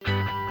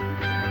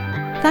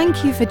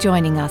Thank you for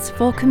joining us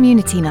for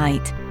Community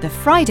Night, the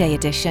Friday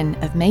edition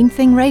of Main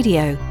Thing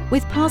Radio,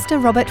 with Pastor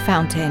Robert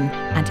Fountain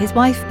and his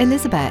wife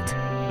Elizabeth. His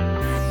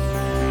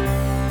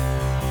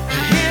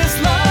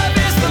love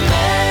is the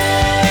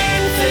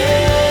main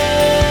thing.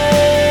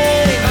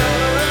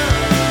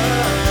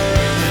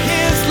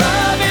 His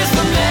love is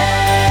the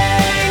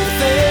main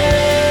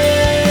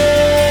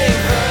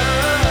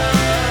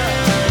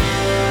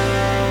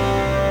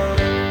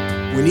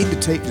thing. We need to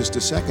take just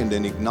a second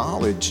and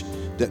acknowledge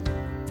that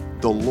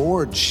the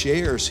Lord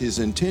shares his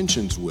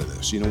intentions with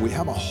us. You know, we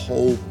have a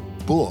whole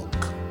book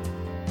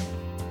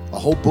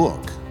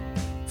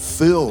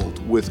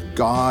filled with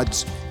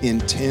God's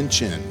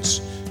intentions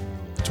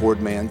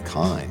toward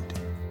mankind.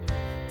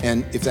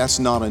 And if that's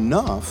not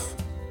enough,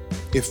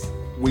 if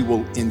we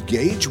will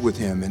engage with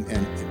him and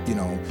you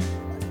know,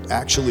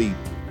 actually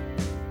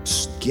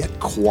get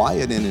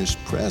quiet in his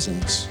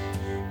presence,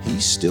 he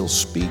still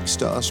speaks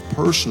to us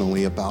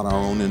personally about our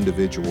own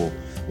individual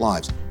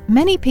lives.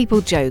 Many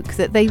people joke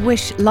that they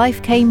wish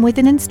life came with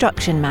an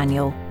instruction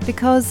manual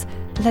because,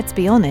 let's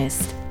be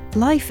honest,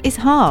 life is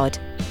hard.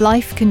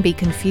 Life can be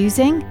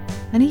confusing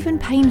and even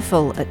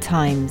painful at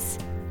times.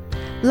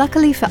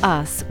 Luckily for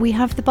us, we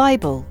have the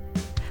Bible.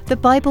 The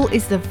Bible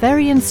is the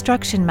very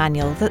instruction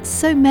manual that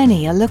so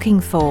many are looking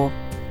for.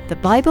 The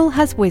Bible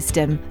has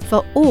wisdom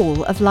for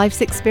all of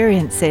life's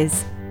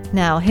experiences.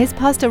 Now, here's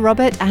Pastor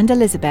Robert and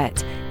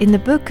Elizabeth in the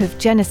book of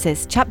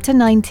Genesis chapter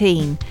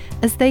 19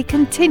 as they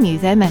continue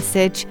their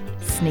message,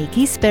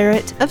 Sneaky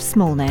Spirit of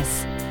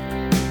Smallness.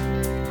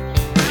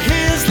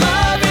 His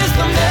love is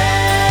the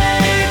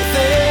main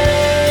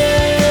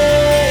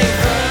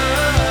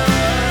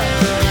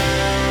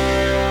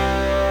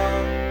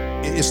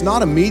thing. It's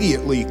not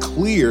immediately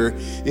clear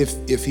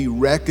if he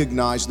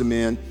recognized the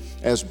men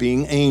as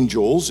being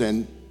angels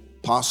and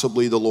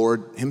possibly the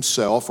Lord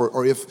himself,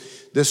 or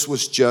if this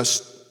was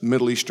just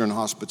Middle Eastern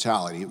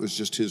hospitality. It was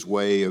just his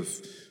way of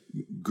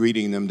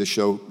greeting them to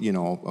show, you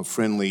know, a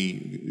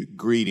friendly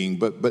greeting.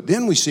 But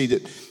then we see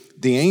that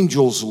the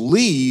angels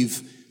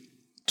leave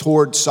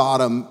toward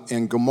Sodom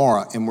and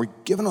Gomorrah, and we're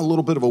given a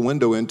little bit of a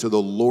window into the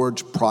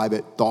Lord's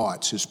private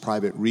thoughts, his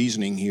private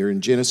reasoning here.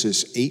 In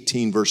Genesis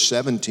 18, verse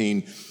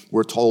 17,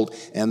 we're told,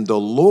 "And the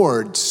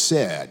Lord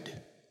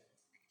said,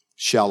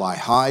 shall I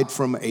hide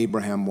from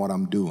Abraham what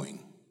I'm doing?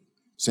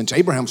 Since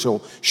Abraham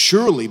shall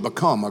surely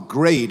become a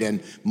great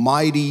and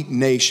mighty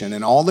nation,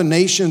 and all the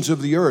nations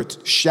of the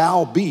earth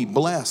shall be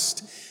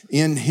blessed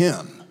in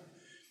him."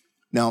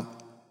 Now,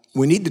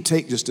 we need to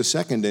take just a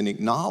second and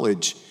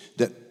acknowledge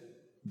that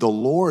the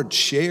Lord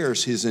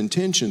shares his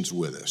intentions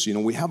with us. You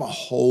know, we have a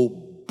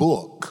whole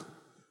book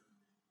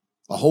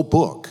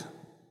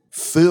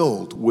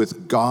filled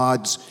with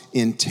God's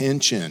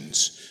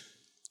intentions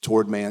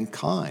toward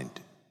mankind.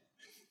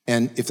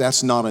 And if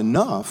that's not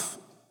enough,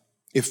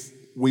 if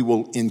we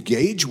will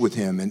engage with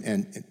him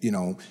and you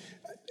know,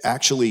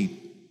 actually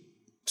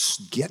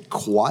get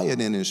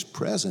quiet in his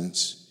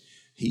presence,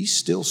 he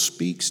still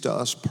speaks to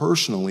us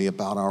personally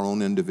about our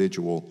own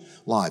individual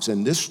lives.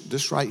 And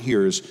this right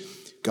here is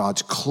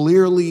God's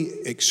clearly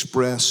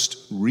expressed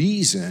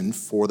reason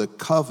for the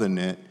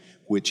covenant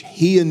which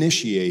he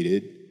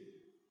initiated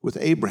with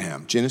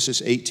Abraham.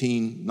 Genesis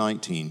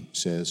 18:19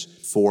 says,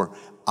 "For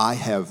I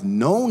have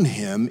known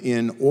him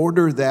in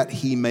order that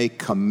he may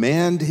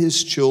command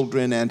his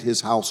children and his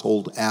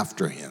household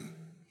after him,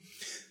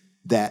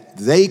 that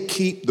they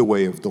keep the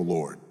way of the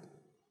Lord,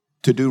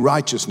 to do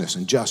righteousness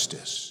and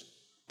justice,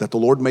 that the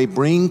Lord may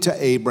bring to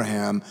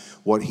Abraham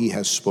what he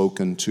has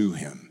spoken to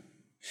him."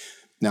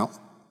 Now,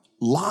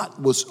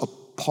 Lot was a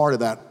part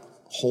of that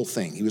whole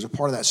thing. He was a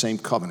part of that same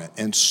covenant,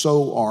 and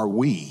so are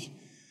we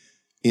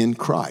in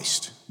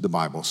Christ, the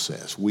Bible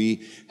says.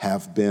 We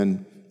have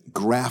been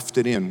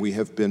grafted in. We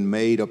have been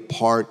made a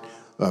part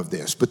of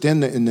this. But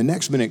then in the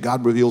next minute,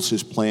 God reveals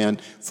his plan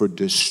for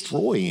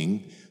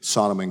destroying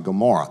Sodom and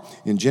Gomorrah.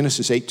 In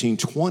Genesis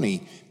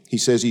 18:20, he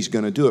says he's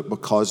going to do it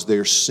because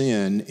their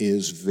sin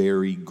is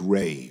very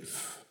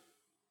grave.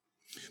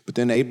 But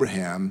then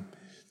Abraham,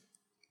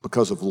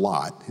 because of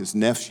Lot, his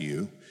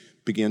nephew,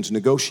 begins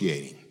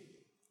negotiating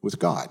with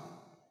God.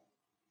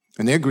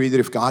 And they agree that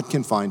if God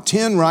can find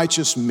 10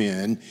 righteous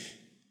men,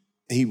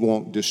 he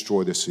won't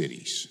destroy the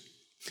cities.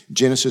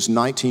 Genesis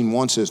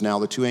 19:1 says, "Now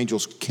the two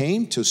angels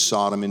came to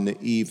Sodom in the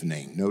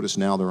evening." Notice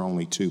now there are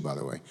only two, by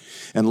the way.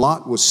 "And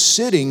Lot was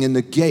sitting in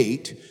the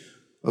gate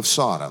of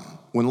Sodom.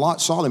 When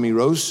Lot saw them, he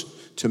rose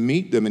to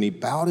meet them, and he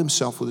bowed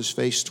himself with his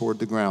face toward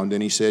the ground.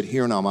 And he said,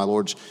 'Here now, my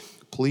lords,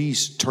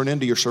 please turn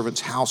into your servant's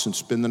house and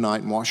spend the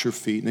night and wash your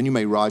feet, and then you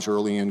may rise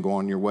early and go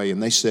on your way.'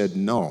 And they said,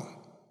 'No,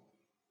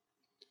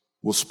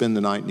 we'll spend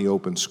the night in the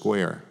open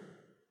square.'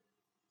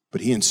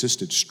 But he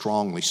insisted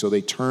strongly. So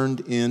they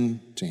turned in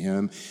to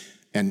him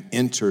and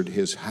entered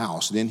his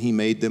house. Then he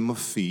made them a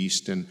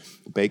feast and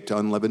baked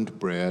unleavened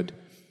bread,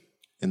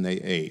 and they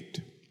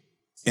ate."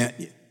 And,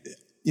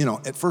 you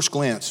know, at first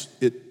glance,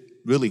 it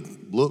really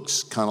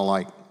looks kind of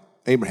like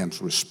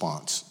Abraham's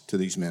response to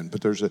these men,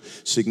 but there's a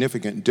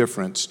significant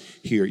difference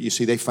here. You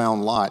see, they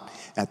found Lot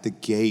at the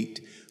gate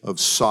of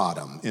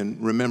Sodom.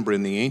 And remember,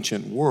 in the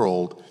ancient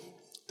world,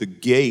 the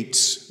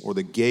gates or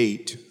the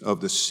gate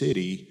of the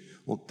city,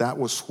 well, that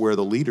was where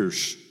the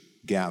leaders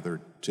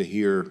gathered to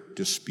hear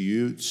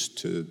disputes,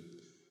 to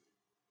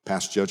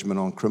pass judgment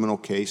on criminal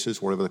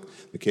cases, whatever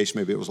the case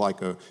may be.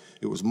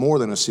 It was more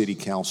than a city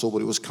council,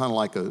 but it was kind of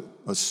like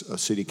a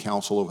city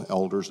council of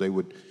elders.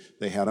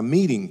 They had a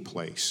meeting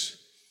place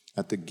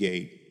at the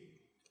gate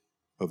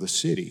of the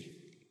city.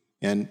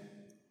 And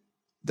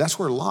that's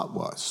where Lot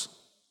was.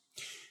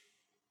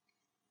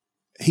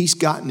 He's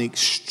gotten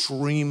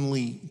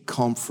extremely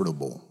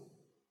comfortable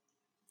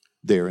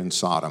there in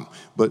Sodom.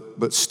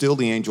 But still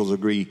the angels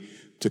agree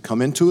to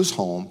come into his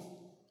home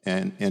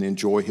and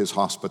enjoy his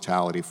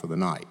hospitality for the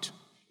night.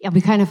 Yeah,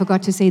 we kind of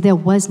forgot to say there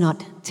was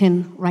not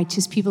 10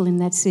 righteous people in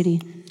that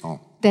city. Oh.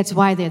 That's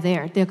why they're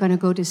there. They're going to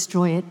go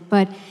destroy it.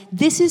 But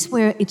this is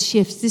where it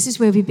shifts. This is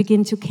where we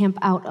begin to camp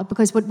out.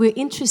 Because what we're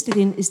interested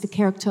in is the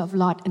character of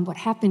Lot and what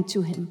happened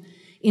to him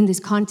in this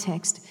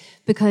context.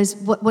 Because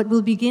what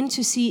we'll begin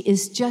to see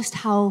is just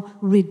how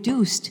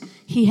reduced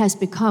he has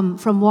become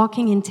from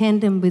walking in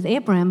tandem with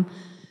Abraham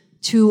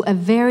to a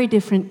very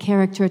different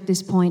character at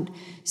this point.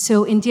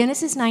 So in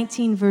Genesis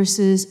 19,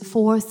 verses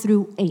 4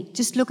 through 8,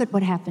 just look at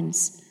what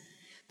happens.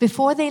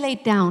 Before they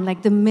laid down,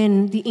 like the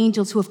men, the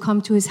angels who have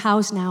come to his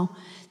house now,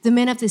 the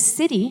men of the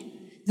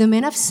city, the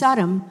men of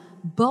Sodom,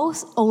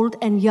 both old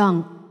and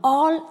young,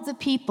 all the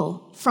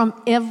people from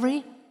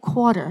every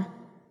quarter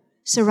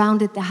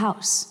surrounded the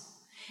house.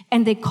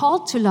 And they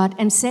called to Lot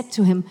and said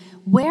to him,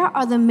 "Where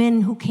are the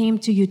men who came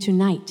to you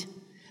tonight?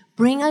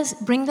 Bring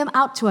them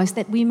out to us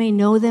that we may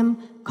know them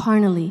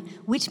carnally,"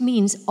 which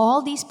means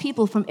all these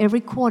people from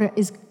every quarter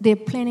they're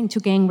planning to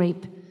gang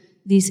rape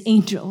these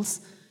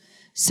angels.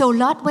 So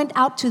Lot went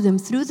out to them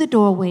through the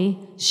doorway,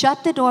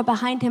 shut the door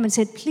behind him and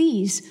said,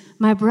 "Please,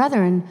 my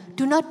brethren,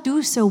 do not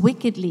do so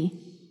wickedly.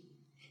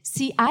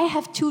 See, I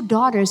have 2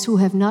 daughters who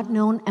have not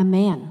known a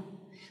man.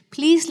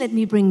 Please let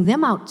me bring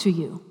them out to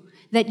you,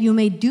 that you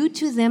may do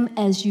to them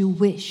as you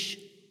wish.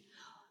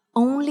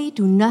 Only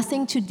do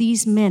nothing to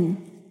these men,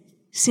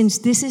 since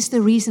this is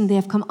the reason they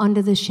have come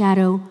under the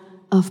shadow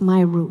of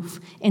my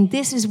roof." And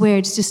this is where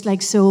it's just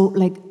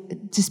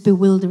just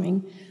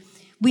bewildering.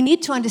 We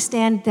need to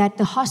understand that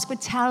the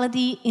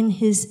hospitality in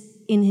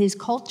his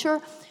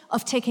culture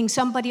of taking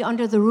somebody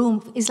under the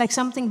roof is like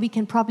something we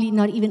can probably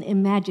not even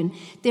imagine.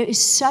 There is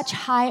such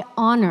high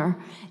honor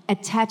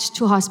attached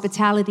to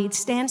hospitality. It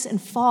stands and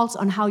falls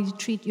on how you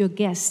treat your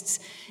guests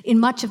in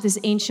much of this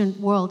ancient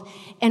world.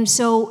 And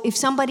so if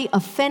somebody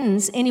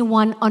offends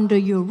anyone under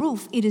your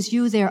roof, it is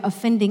you they're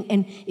offending.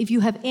 And if you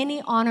have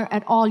any honor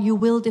at all, you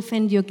will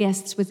defend your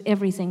guests with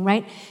everything,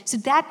 right? So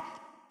that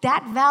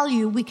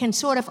value we can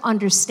sort of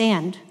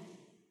understand.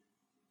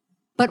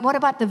 But what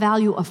about the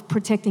value of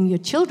protecting your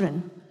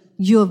children,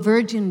 your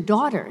virgin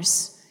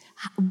daughters?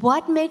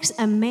 What makes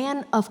a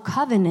man of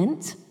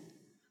covenant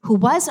who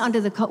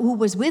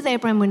was with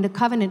Abraham when the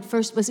covenant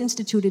first was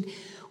instituted,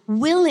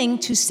 willing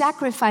to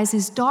sacrifice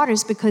his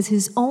daughters because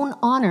his own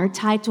honor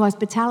tied to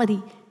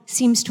hospitality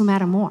seems to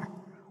matter more?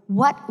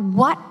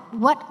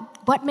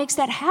 What makes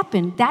that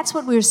happen? That's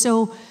what we're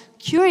so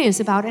curious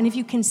about. And if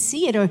you can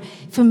see it, or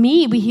for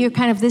me, we hear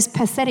kind of this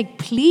pathetic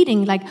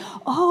pleading like,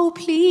 "Oh,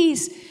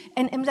 please."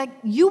 And like,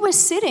 you were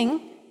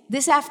sitting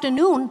this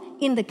afternoon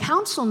in the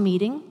council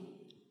meeting,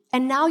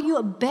 and now you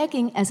are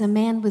begging as a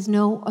man with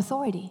no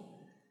authority.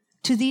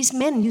 To these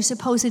men you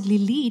supposedly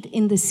lead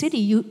in the city,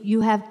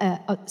 you have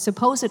a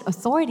supposed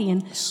authority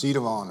and A seat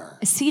of honor.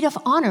 a seat of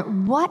honor.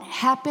 What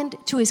happened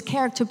to his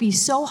character be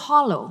so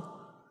hollow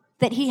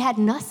that he had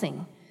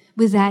nothing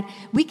with that?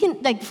 We can,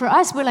 like, for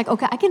us, we're like,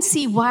 okay, I can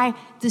see why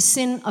the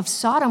sin of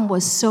Sodom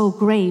was so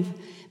grave.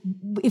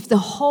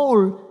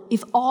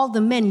 If all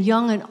the men,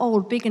 young and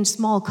old, big and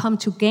small, come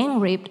to gang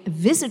rape a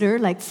visitor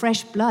like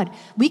fresh blood,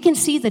 we can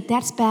see that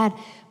that's bad.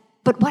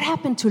 But what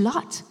happened to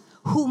Lot,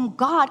 whom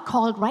God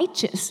called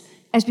righteous,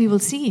 as we will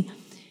see?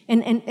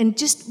 And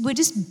we're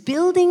just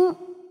building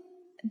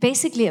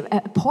basically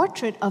a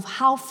portrait of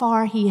how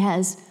far he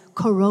has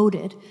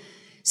corroded.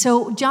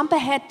 So jump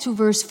ahead to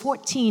verse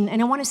 14,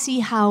 and I want to see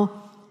how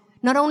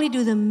not only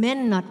do the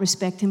men not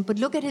respect him, but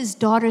look at his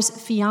daughter's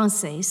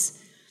fiancés.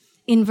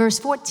 In verse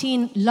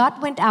 14,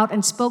 Lot went out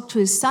and spoke to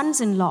his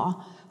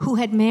sons-in-law who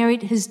had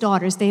married his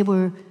daughters. They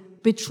were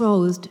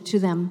betrothed to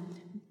them,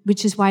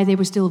 which is why they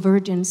were still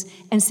virgins,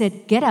 and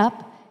said, "Get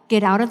up,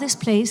 get out of this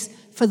place,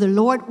 for the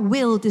Lord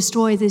will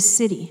destroy this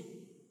city."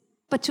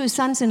 But to his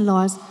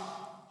sons-in-laws,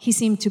 he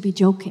seemed to be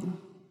joking.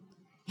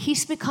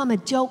 He's become a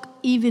joke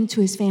even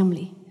to his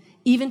family,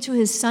 even to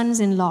his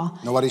sons-in-law.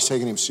 Nobody's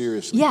taking him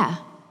seriously. Yeah.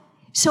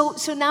 So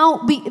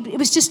now it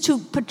was just to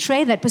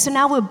portray that. But so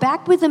now we're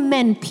back with the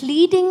men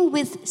pleading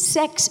with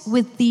sex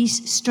with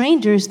these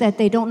strangers that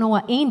they don't know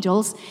are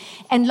angels.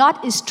 And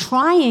Lot is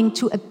trying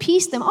to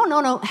appease them. "Oh,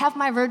 no, have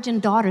my virgin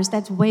daughters.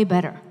 That's way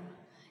better."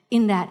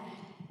 In that.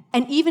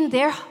 And even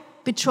their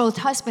betrothed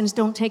husbands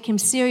don't take him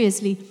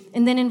seriously.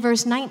 And then in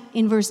verse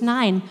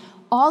 9,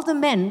 all the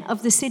men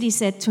of the city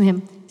said to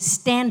him,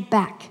 "Stand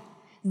back."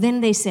 Then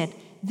they said,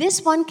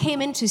 this one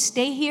came in to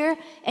stay here,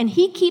 and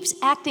he keeps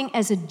acting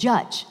as a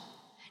judge.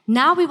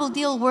 Now we will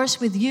deal worse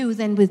with you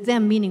than with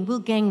them, meaning we'll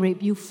gang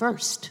rape you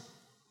first.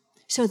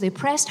 So they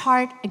pressed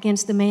hard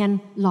against the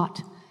man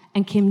Lot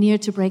and came near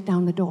to break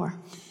down the door.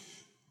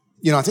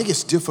 You know, I think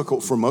it's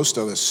difficult for most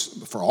of us,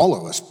 for all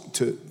of us,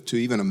 to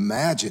even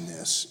imagine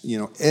this. You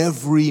know,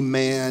 every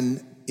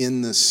man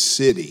in the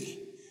city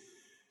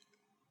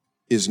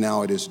is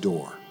now at his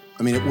door.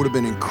 I mean, it would have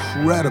been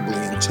incredibly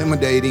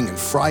intimidating and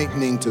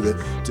frightening to the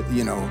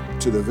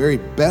very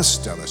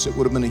best of us. It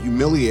would have been a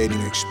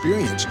humiliating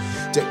experience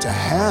to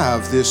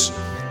have this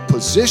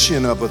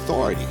position of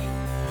authority.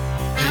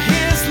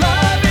 His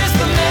love is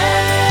the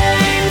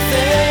main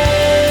thing.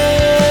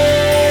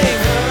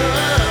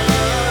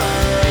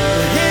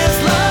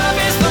 His love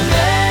is the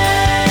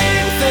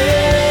main thing.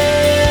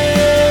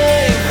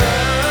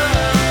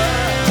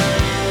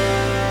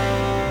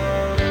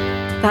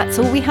 That's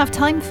all we have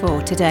time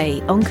for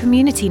today on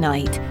Community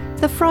Night,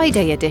 the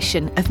Friday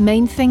edition of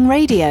Main Thing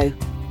Radio.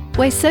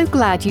 We're so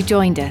glad you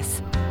joined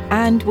us,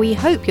 and we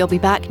hope you'll be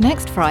back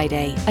next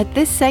Friday at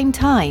this same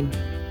time.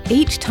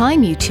 Each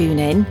time you tune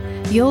in,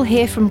 you'll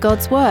hear from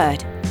God's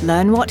Word,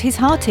 learn what His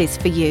heart is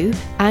for you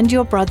and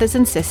your brothers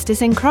and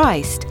sisters in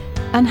Christ,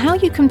 and how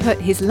you can put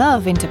His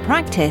love into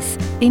practice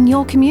in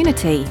your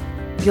community.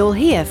 You'll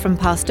hear from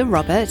Pastor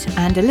Robert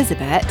and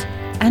Elizabeth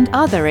and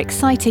other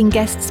exciting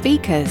guest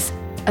speakers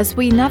as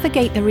we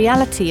navigate the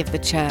reality of the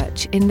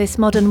church in this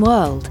modern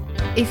world.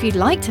 If you'd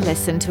like to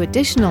listen to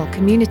additional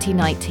Community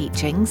Night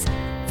teachings,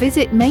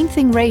 visit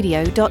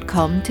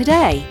mainthingradio.com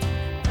today.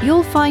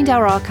 You'll find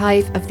our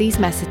archive of these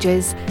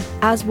messages,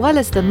 as well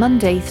as the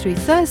Monday through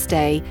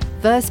Thursday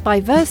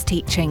verse-by-verse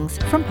teachings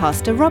from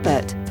Pastor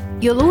Robert.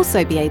 You'll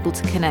also be able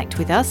to connect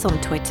with us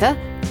on Twitter,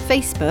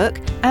 Facebook,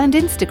 and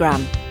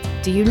Instagram.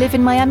 Do you live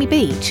in Miami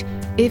Beach?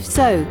 If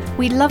so,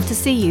 we'd love to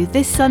see you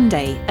this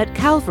Sunday at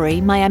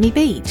Calvary, Miami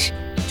Beach.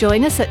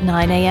 Join us at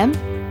 9 a.m.,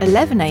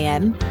 11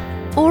 a.m.,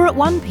 or at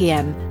 1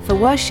 p.m. for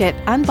worship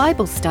and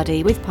Bible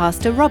study with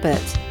Pastor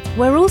Robert.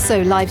 We're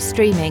also live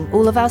streaming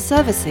all of our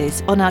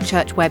services on our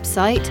church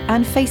website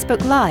and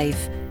Facebook Live.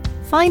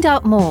 Find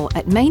out more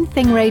at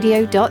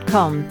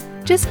mainthingradio.com.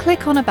 Just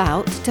click on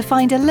About to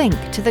find a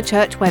link to the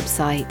church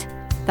website.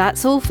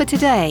 That's all for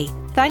today.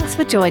 Thanks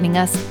for joining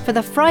us for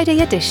the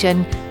Friday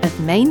edition of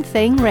Main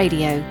Thing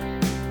Radio.